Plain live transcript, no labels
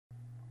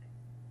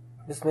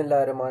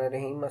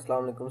Bismillahirrahmanirrahim.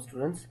 Assalamu alaikum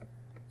students.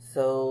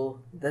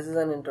 So this is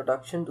an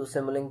introduction to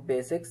Simulink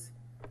basics.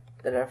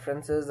 The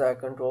references are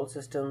Control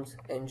Systems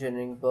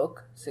Engineering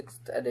book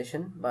 6th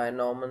edition by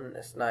Norman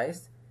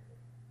Snice.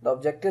 The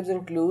objectives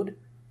include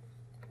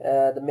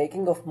the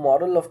making of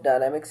model of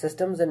dynamic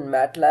systems in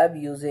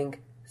MATLAB using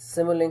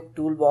Simulink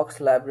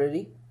toolbox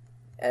library,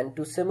 and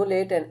to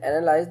simulate and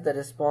analyze the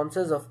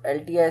responses of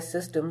LTI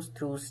systems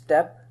through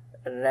step,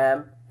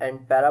 ramp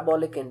and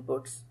parabolic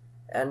inputs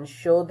and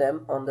show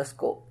them on the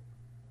scope.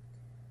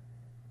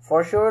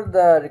 For sure,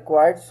 the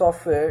required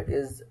software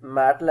is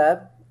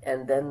MATLAB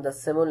and then the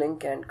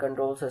Simulink and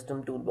control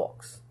system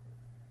toolbox.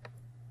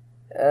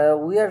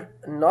 We are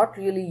not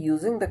really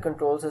using the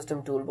control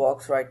system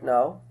toolbox right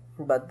now,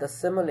 but the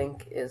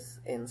Simulink is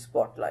in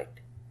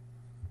spotlight.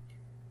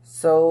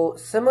 So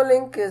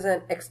Simulink is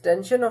an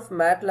extension of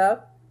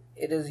MATLAB.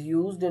 It is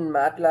used in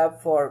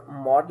MATLAB for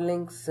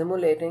modeling,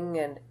 simulating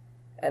and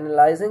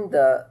analyzing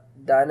the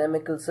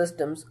dynamical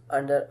systems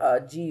under a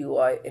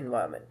GUI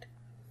environment.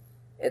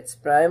 Its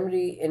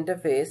primary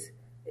interface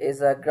is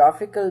a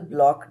graphical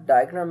block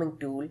diagramming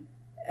tool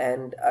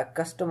and a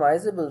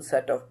customizable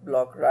set of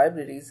block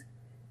libraries.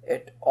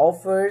 It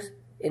offers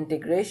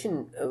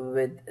integration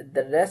with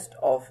the rest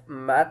of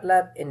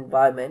MATLAB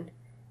environment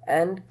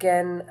and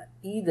can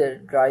either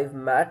drive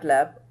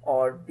MATLAB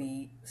or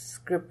be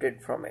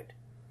scripted from it.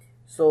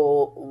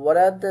 So what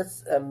are the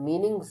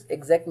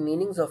exact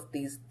meanings of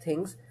these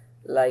things?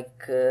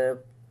 Like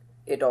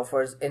it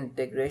offers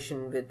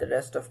integration with the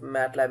rest of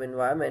MATLAB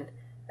environment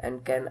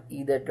and can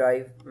either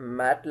drive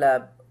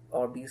MATLAB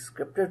or be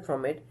scripted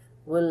from it.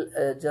 We'll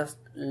just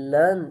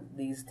learn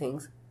these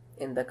things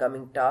in the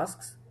coming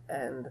tasks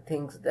and the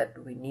things that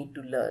we need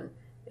to learn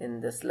in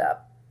this lab.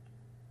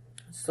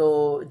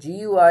 So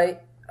GUI,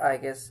 I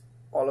guess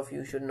all of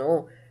you should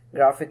know,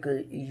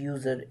 graphical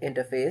user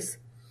interface.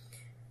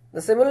 The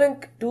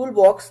Simulink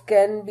toolbox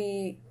can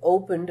be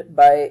opened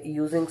by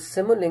using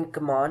Simulink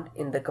command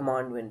in the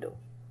command window.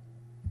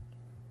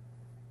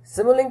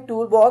 Simulink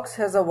toolbox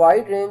has a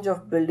wide range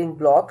of building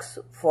blocks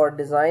for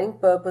designing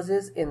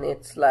purposes in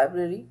its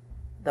library.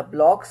 The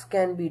blocks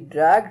can be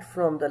dragged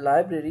from the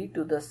library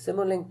to the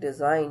Simulink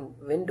design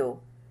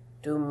window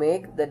to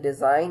make the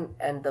design,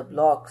 and the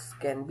blocks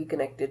can be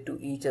connected to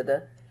each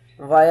other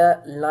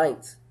via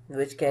lines,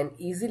 which can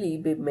easily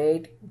be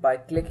made by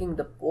clicking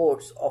the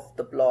ports of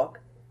the block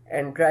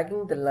and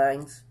dragging the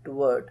lines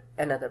toward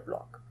another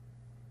block.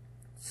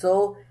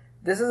 So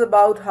this is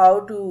about how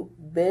to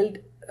build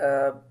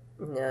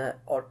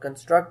or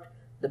construct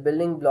the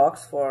building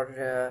blocks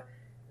for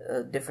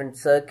different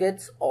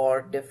circuits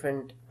or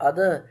different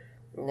other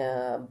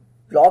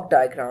block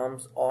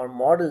diagrams or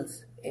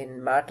models in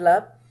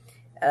MATLAB,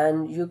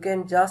 and you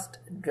can just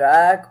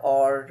drag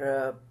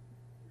or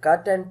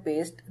cut and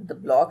paste the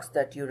blocks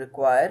that you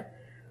require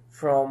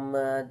from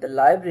the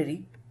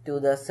library to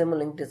the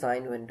Simulink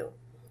design window,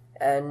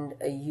 and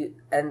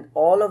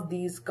all of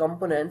these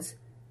components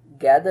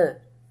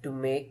gather to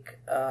make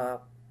a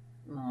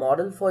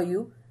model for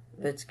you,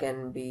 which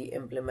can be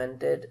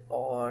implemented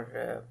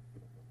or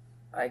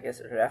I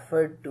guess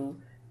referred to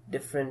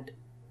different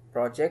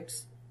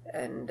projects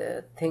and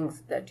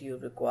things that you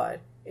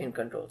require in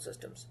control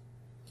systems.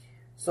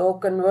 So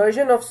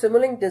conversion of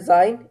Simulink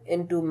design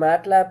into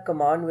MATLAB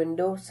command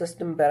window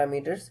system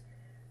parameters.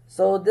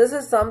 So this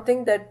is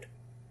something that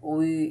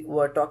we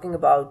were talking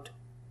about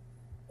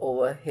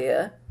over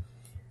here.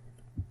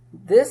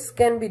 This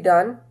can be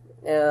done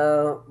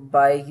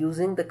by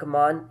using the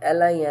command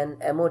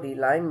linmod,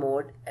 line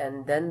mode,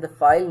 and then the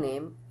file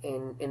name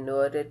in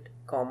inverted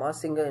commas,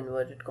 single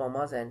inverted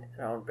commas and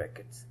round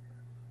brackets.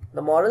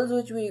 The models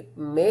which we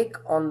make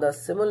on the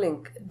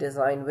Simulink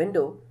design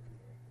window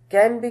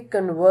can be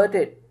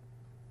converted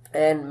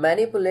and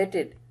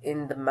manipulated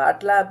in the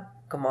MATLAB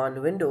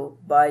command window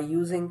by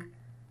using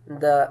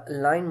the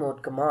line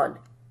mode command.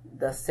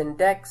 The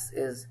syntax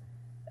is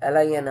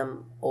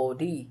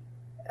linmod,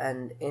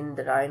 and in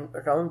the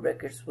round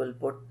brackets we'll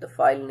put the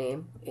file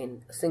name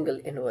in single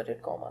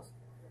inverted commas.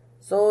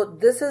 So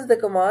this is the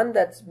command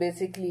that's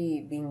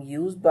basically being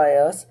used by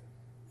us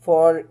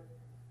for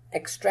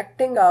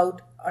extracting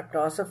out a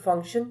transfer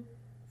function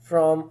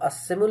from a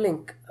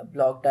Simulink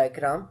block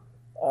diagram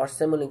or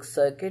Simulink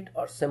circuit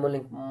or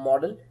Simulink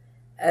model,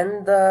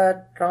 and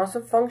the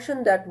transfer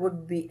function that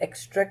would be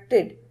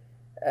extracted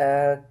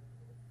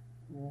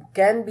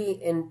can be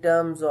in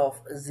terms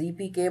of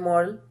ZPK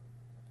model,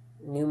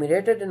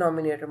 numerator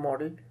denominator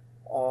model,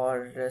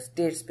 or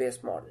state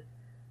space model.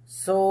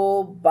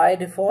 So by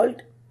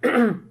default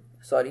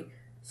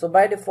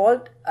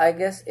I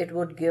guess it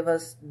would give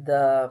us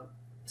the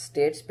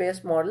state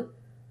space model.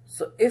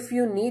 So if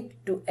you need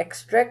to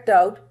extract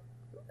out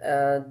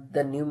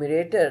the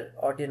numerator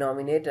or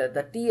denominator,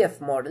 the TF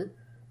model,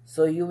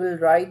 so you will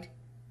write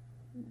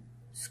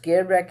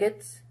square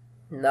brackets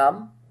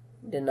num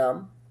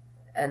denum,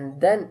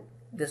 and then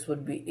this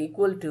would be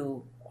equal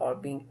to or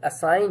being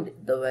assigned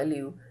the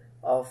value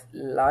of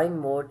line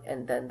mode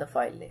and then the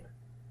file name.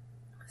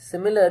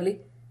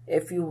 Similarly,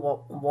 if you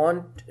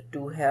want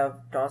to have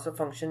transfer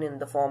function in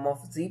the form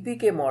of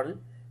ZPK model,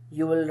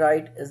 you will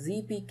write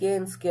ZPK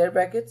in square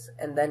brackets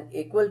and then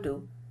equal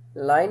to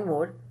line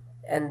mode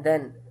and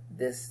then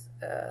this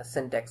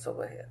syntax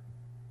over here.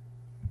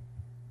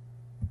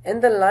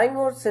 In the line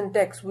mode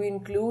syntax, we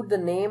include the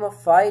name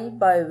of file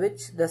by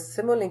which the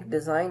Simulink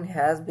design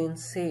has been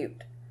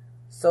saved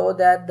so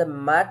that the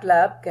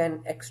MATLAB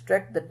can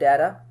extract the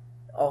data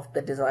of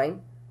the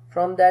design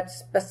from that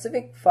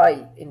specific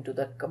file into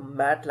the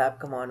MATLAB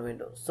command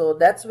window. So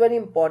that's very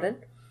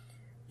important.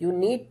 You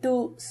need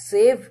to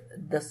save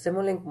the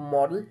Simulink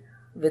model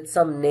with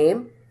some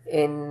name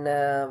in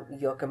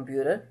your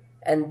computer,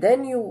 and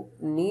then you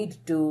need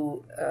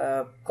to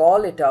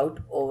call it out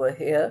over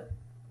here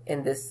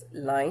in this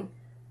line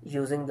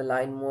using the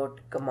line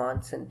mode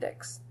command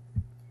syntax.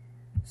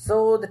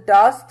 So the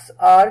tasks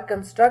are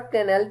construct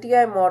an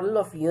LTI model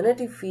of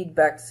unity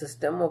feedback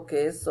system.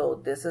 Okay, so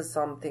this is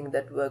something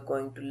that we're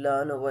going to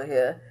learn over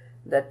here,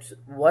 that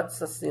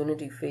what's a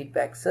unity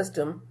feedback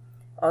system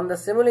on the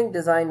Simulink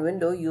design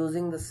window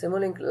using the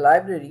Simulink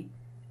library,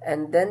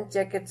 and then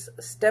check its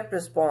step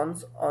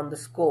response on the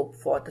scope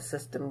for the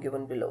system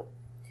given below.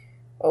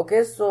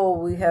 Okay, so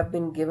we have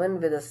been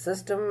given with a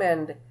system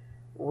and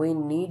we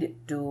need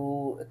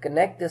to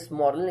connect this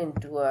model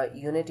into a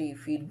unity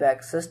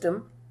feedback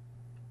system,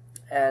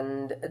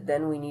 and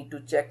then we need to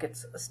check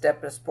its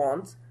step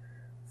response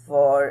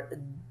for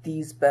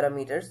these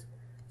parameters.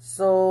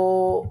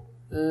 So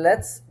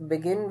let's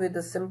begin with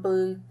a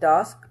simple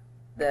task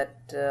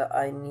that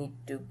I need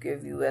to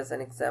give you as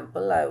an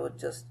example. I would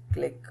just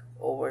click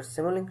over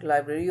Simulink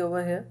library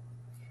over here,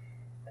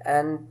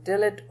 and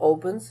till it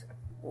opens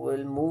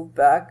we'll move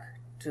back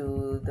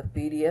to the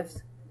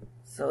PDFs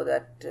so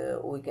that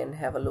we can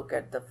have a look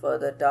at the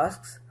further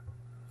tasks.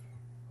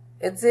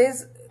 It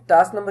says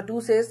task number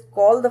 2 says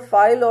call the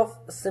file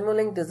of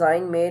Simulink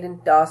design made in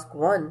task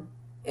 1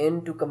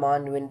 into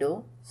command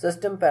window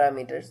system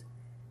parameters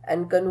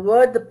and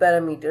convert the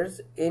parameters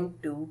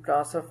into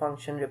transfer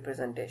function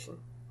representation.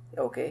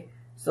 Okay,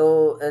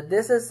 so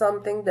this is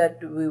something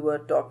that we were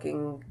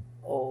talking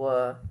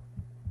over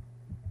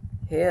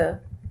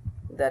here,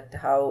 that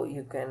how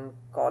you can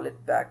call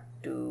it back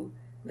to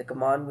the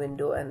command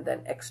window and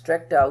then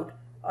extract out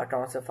a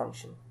transfer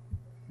function.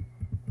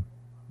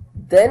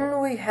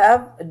 Then we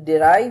have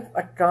derive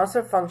a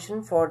transfer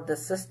function for the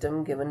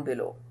system given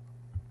below.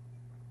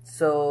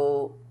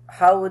 So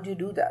how would you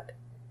do that?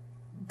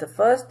 The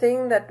first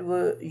thing that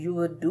you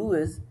would do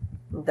is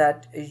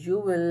that you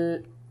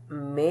will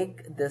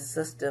make the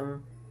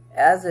system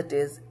as it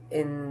is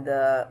in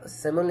the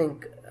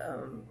Simulink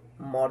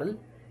model,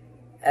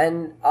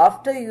 and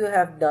after you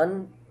have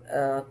done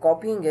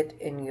copying it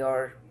in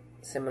your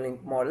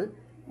Simulink model,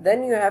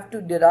 then you have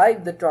to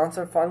derive the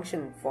transfer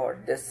function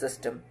for this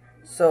system.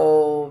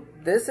 So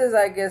this is,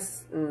 I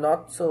guess,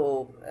 not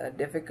so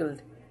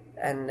difficult,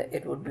 and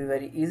it would be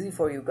very easy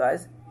for you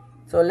guys.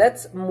 So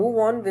let's move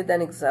on with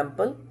an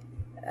example,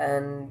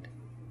 and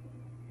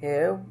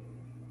here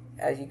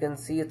as you can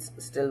see it's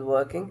still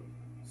working,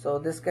 so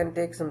this can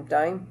take some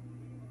time.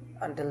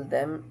 Until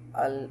then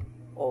I'll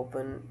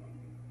open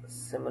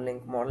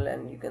Simulink model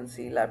and you can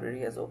see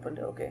library has opened.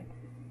 Okay,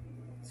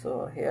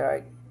 so here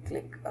I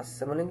click a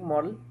Simulink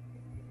model,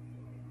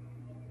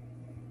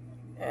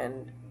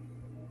 and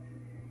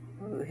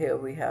here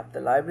we have the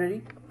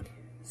library.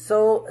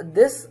 So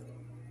this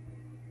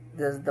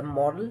is the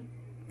model,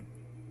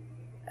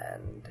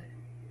 and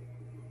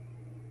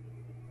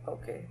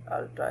okay,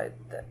 I'll try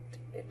that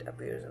it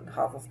appears on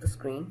half of the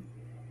screen.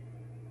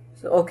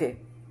 So okay,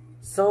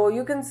 so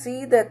you can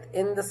see that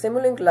in the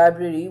Simulink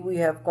library we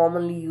have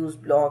commonly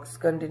used blocks,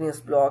 continuous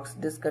blocks,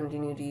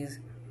 discontinuities,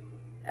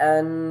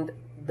 and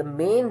the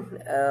main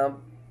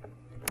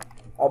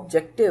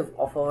objective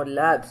of our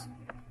labs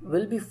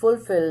will be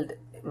fulfilled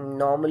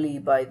normally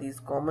by these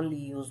commonly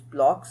used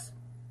blocks.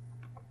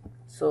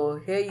 So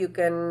here you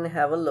can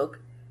have a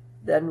look.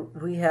 Then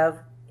we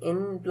have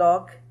in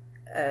block,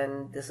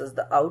 and this is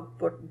the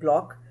output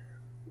block.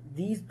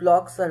 These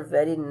blocks are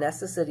very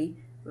necessary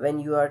when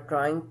you are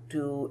trying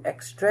to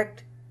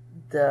extract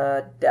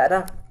the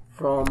data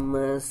from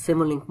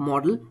Simulink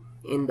model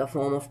in the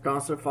form of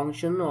transfer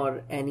function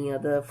or any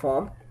other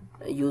form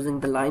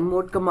using the line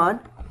mode command.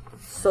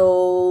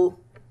 So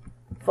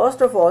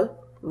first of all,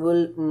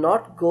 we'll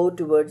not go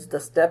towards the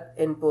step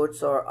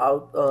inputs or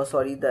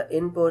the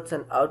inputs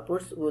and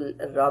outputs. We'll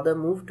rather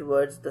move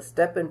towards the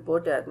step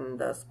input and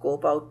the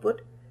scope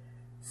output.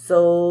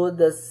 So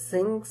the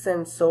sinks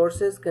and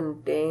sources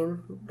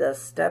contain the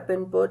step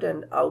input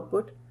and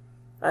output.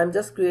 I'm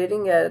just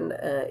creating an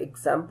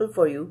example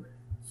for you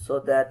so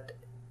that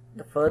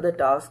the further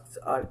tasks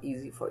are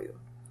easy for you.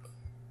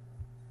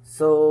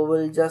 So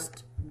we'll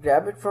just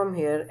grab it from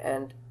here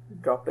and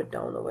drop it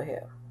down over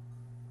here.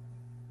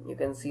 You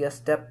can see a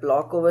step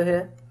block over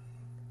here.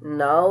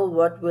 Now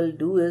what we'll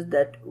do is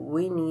that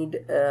we need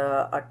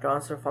a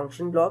transfer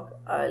function block.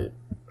 I'll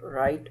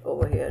write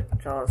over here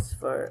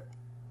transfer.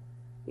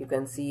 You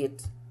can see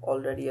it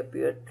already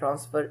appeared,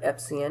 transfer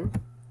FCN.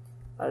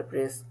 I'll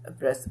press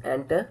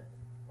enter.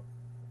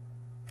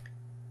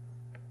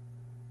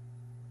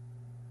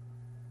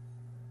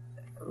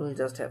 we'll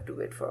just have to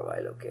wait for a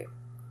while. Okay,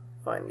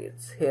 finally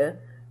it's here.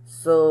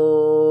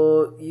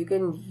 So you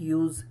can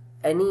use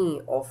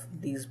any of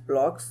these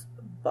blocks,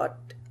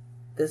 but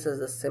this is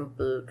a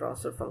simple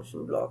transfer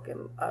function block,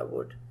 and I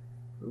would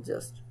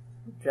just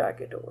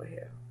drag it over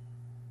here.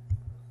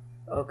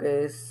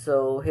 Okay,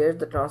 so here's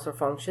the transfer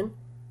function.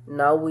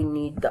 Now we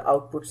need the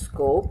output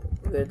scope,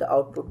 where the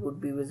output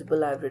would be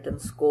visible. I've written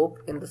scope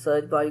in the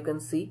search bar. You can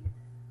see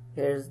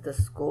here's the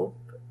scope,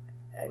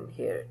 and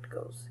here it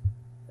goes.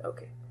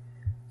 Okay,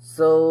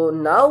 so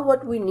now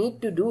what we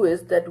need to do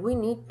is that we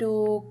need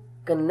to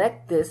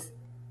connect this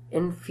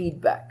in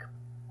feedback.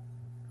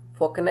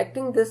 For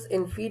connecting this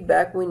in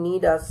feedback, we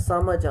need a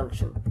summer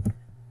junction.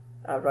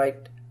 I'll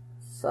write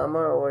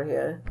summer over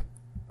here.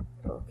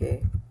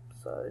 Okay,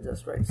 so I'll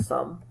just write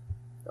sum.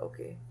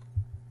 Okay,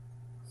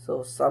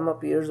 so sum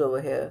appears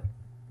over here.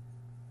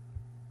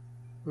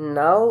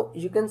 Now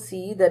you can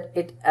see that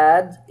it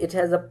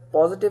has a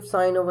positive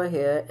sign over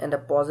here and a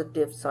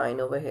positive sign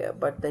over here,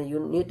 but the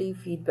unity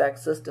feedback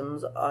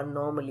systems are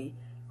normally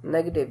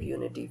negative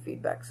unity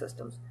feedback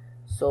systems.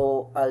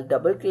 So I'll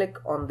double click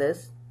on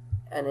this,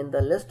 and in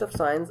the list of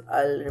signs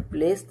I'll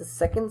replace the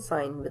second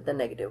sign with the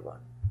negative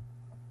one.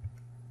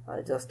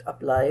 I'll just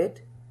apply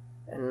it,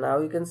 and now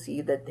you can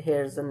see that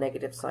here's a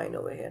negative sign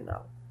over here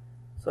now.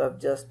 So I've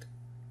just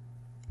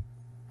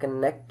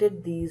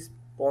connected these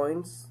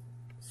points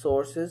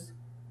sources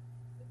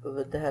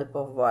with the help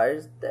of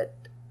wires that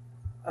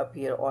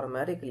appear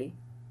automatically,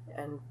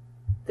 and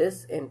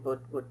this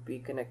input would be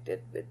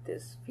connected with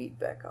this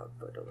feedback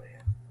output over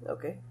here.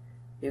 Okay,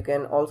 you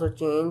can also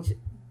change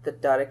the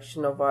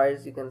direction of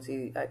wires. You can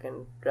see I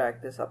can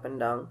drag this up and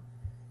down,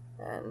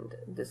 and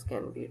this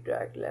can be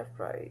dragged left,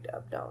 right,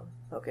 up, down.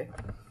 Okay,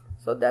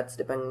 so that's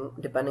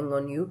depending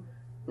on you.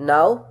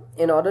 Now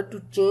in order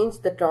to change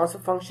the transfer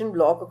function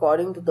block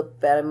according to the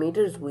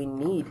parameters we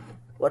need,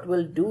 what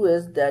we'll do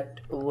is that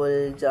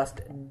we'll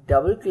just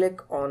double click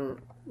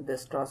on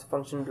this transfer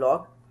function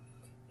block.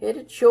 Here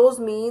it shows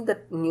me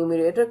the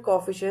numerator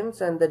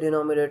coefficients and the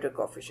denominator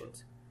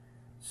coefficients.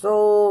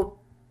 So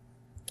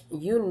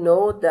you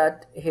know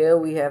that here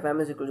we have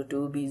m is equal to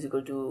 2, b is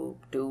equal to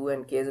 2,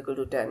 and k is equal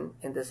to 10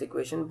 in this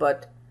equation,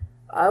 but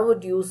I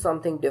would use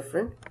something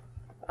different.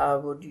 I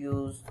would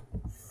use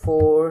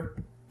 4,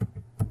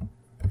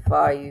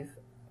 5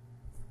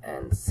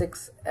 and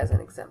 6 as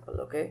an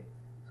example. Okay,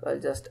 so I'll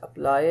just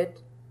apply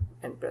it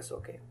and press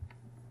OK.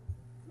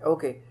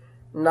 Okay,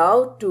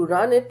 now to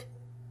run it,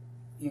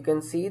 you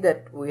can see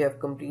that we have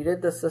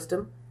completed the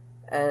system,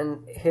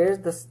 and here's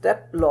the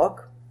step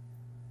block.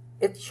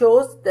 It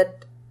shows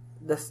that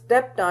the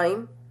step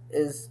time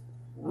is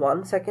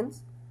 1 second,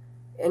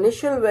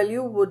 initial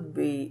value would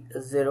be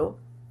 0,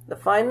 the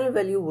final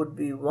value would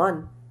be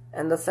 1,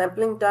 and the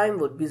sampling time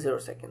would be 0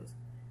 seconds.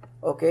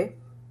 Okay,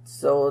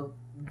 so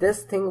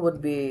this thing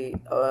would be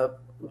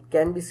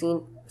can be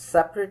seen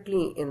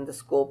separately in the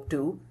scope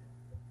 2.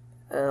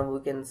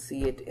 We can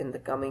see it in the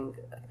coming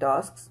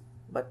tasks,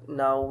 but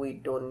now we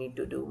don't need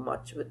to do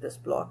much with this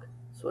block,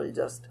 so we'll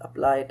just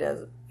apply it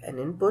as an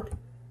input.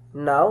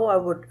 Now I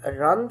would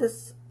run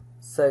this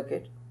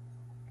circuit,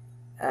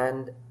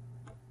 and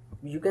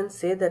you can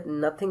say that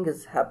nothing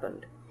has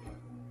happened,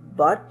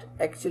 but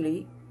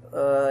actually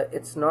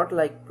it's not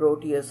like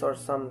Proteus or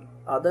some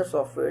other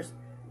softwares.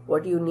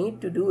 What you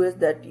need to do is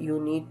that you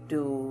need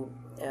to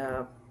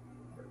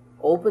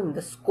open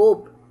the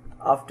scope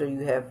after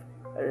you have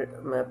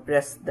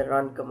pressed the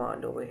run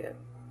command over here.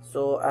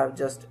 So I've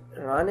just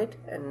run it,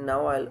 and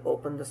now I'll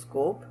open the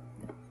scope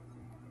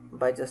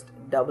by just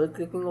double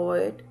clicking over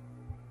it.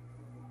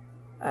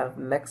 I've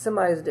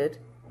maximized it,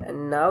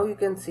 and now you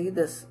can see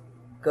this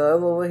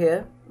curve over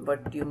here.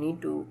 What you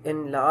need to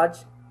enlarge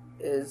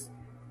is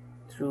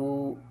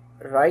through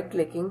right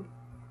clicking.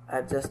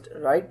 I've just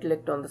right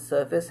clicked on the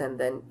surface and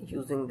then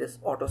using this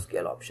auto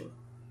scale option.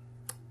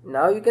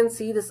 Now you can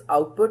see this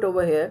output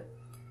over here.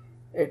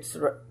 It's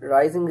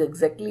rising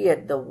exactly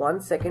at the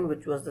 1 second,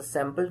 which was the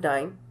sample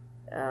time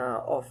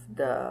of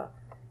the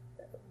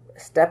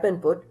step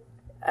input.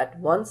 At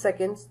 1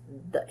 second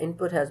the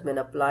input has been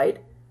applied,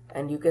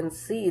 and you can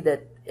see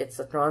that it's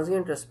a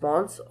transient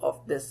response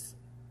of this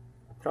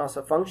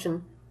transfer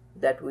function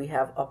that we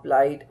have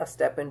applied a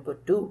step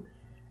input to.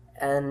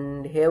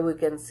 And here we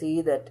can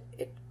see that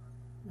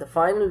the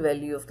final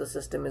value of the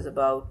system is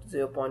about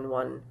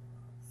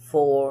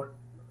 0.14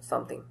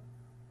 something.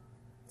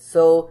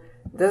 So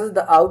this is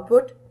the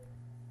output,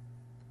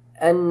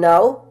 and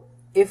now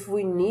if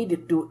we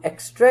need to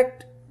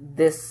extract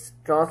this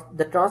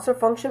the transfer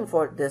function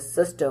for this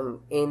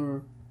system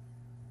in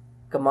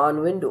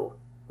command window,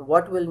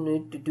 what we'll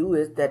need to do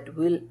is that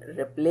we'll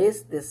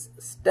replace this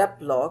step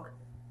block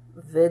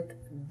with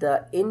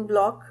the in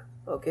block.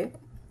 Okay,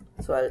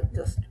 so I'll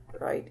just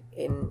write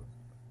in,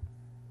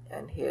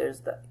 and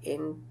here's the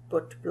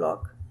input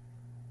block.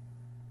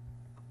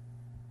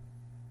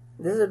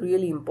 This is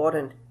really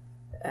important,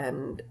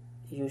 and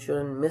you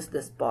shouldn't miss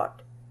this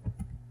part.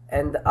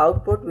 And the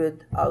output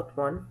with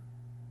out1.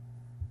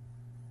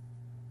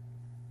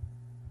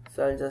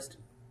 So I'll just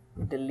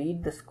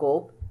delete the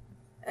scope,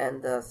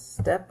 and the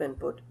step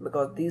input,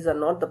 because these are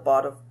not the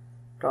part of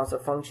transfer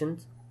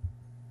functions,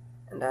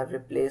 and I've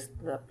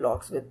replaced the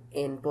blocks with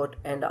input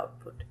and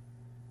output.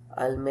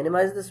 I'll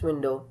minimize this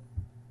window.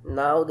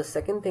 Now the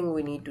second thing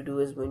we need to do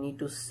is we need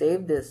to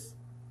save this,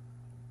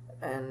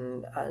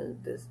 and I'll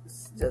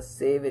just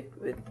save it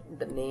with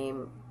the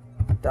name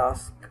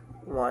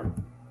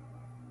task1.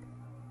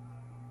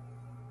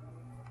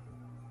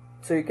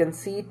 So you can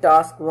see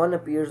task1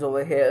 appears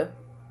over here.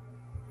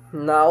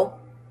 Now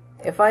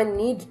if I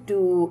need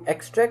to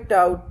extract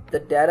out the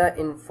data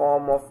in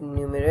form of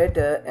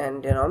numerator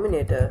and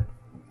denominator,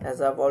 as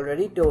I've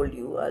already told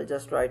you, I'll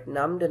just write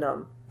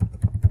numdenom,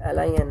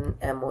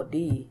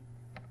 linmod,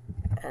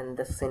 and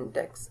the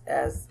syntax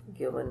as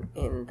given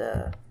in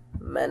the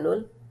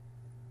manual.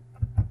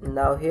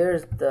 Now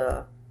here's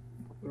the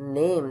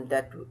name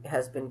that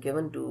has been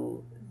given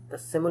to the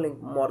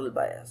Simulink model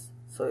by us.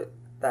 So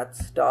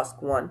that's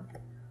task1.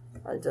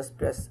 I'll just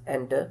press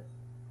enter,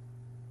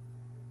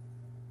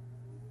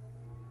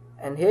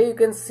 and here you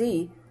can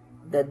see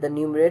that the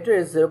numerator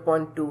is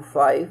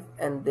 0.25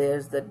 and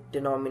there's the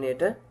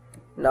denominator.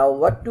 Now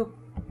what to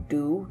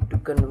do to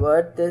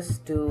convert this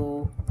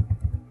to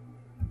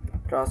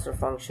transfer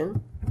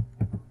function?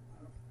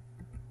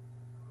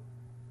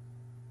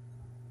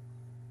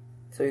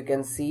 So you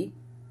can see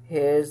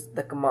here's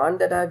the command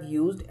that I've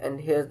used,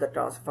 and here's the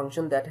transfer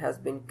function that has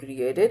been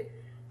created.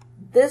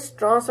 This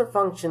transfer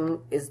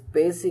function is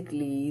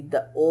basically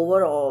the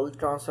overall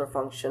transfer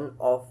function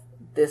of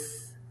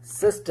this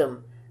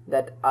system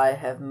that I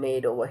have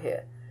made over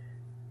here.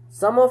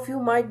 Some of you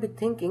might be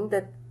thinking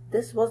that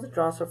this was the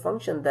transfer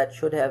function that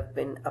should have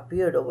been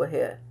appeared over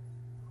here.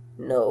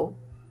 No,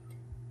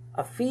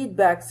 a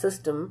feedback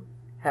system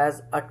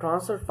has a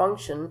transfer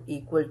function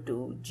equal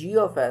to g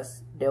of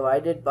s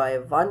divided by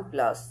 1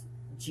 plus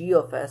g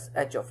of s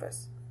h of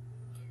s.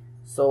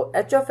 So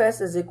h of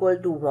s is equal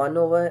to 1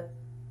 over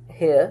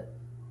here,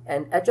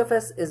 and h of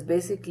s is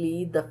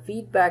basically the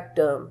feedback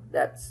term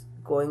that's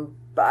going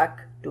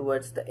back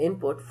towards the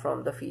input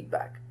from the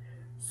feedback.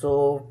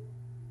 So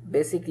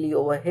basically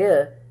over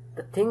here,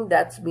 the thing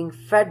that's being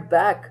fed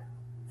back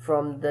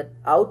from the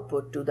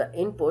output to the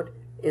input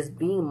is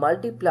being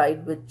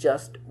multiplied with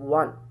just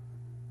 1.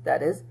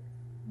 That is,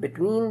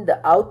 between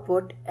the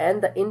output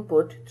and the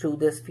input through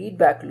this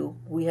feedback loop,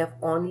 we have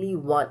only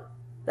 1.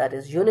 That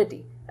is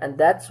unity, and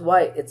that's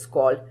why it's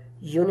called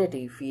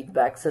unity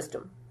feedback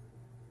system.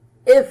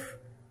 If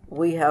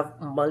we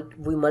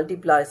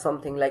multiply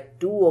something like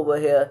 2 over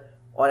here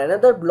or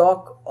another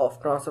block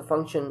of transfer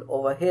function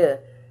over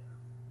here,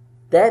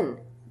 then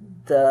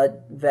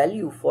the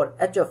value for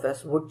h of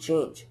s would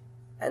change,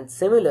 and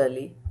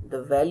similarly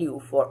the value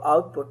for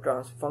output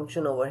transfer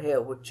function over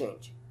here would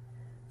change.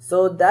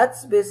 So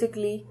that's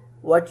basically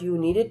what you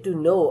needed to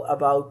know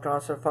about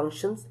transfer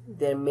functions.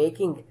 They're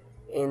making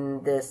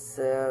in this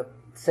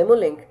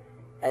Simulink,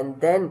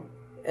 and then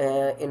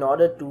in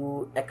order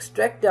to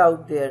extract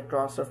out their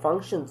transfer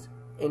functions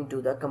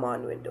into the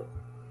command window.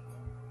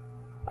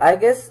 I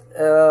guess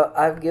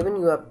I've given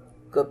you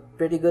a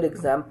pretty good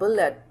example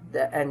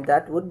and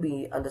that would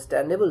be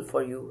understandable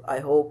for you, I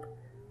hope.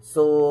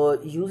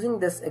 So using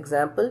this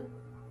example,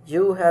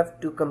 you have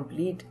to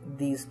complete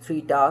these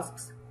 3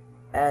 tasks,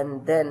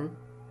 and then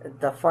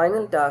the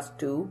final task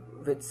 2,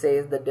 which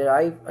says the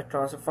derive a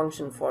transfer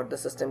function for the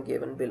system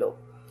given below.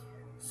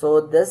 So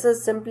this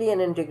is simply an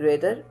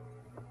integrator.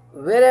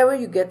 Wherever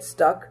you get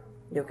stuck,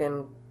 you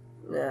can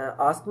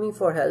ask me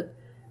for help,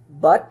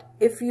 but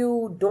if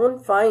you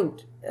don't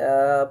find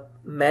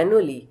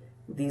manually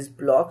these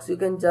blocks, you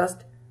can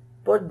just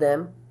put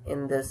them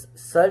in this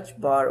search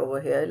bar over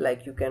here.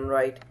 Like, you can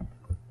write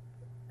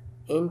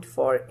int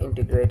for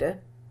integrator,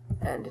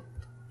 and it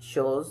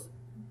shows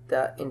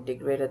the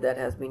integrator that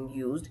has been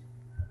used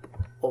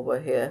over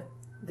here.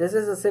 This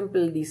is a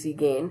simple DC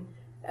gain,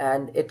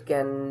 and it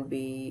can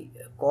be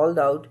called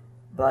out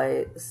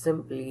by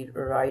simply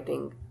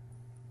writing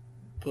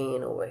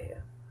gain over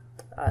here.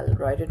 I'll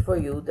write it for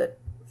you, that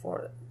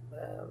for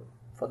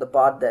the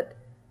part that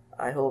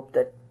I hope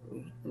that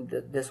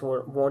this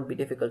won't be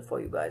difficult for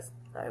you guys,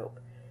 I hope.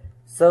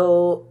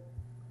 So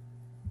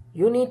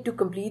you need to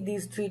complete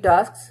these 3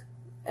 tasks,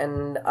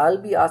 and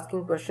I'll be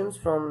asking questions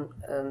from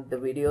the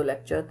video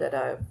lecture that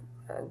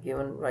I've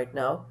given right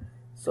now.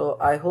 So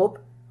I hope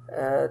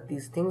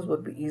these things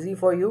would be easy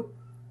for you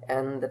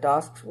and the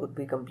tasks would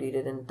be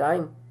completed in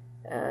time.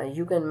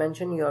 You can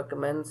mention your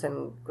comments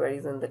and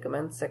queries in the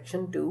comments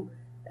section too,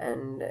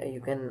 and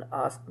you can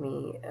ask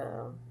me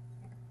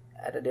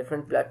at a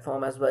different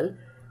platform as well.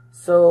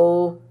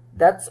 So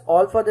that's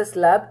all for this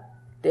lab.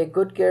 Take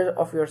good care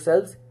of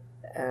yourselves.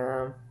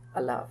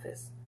 Allah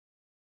Hafiz.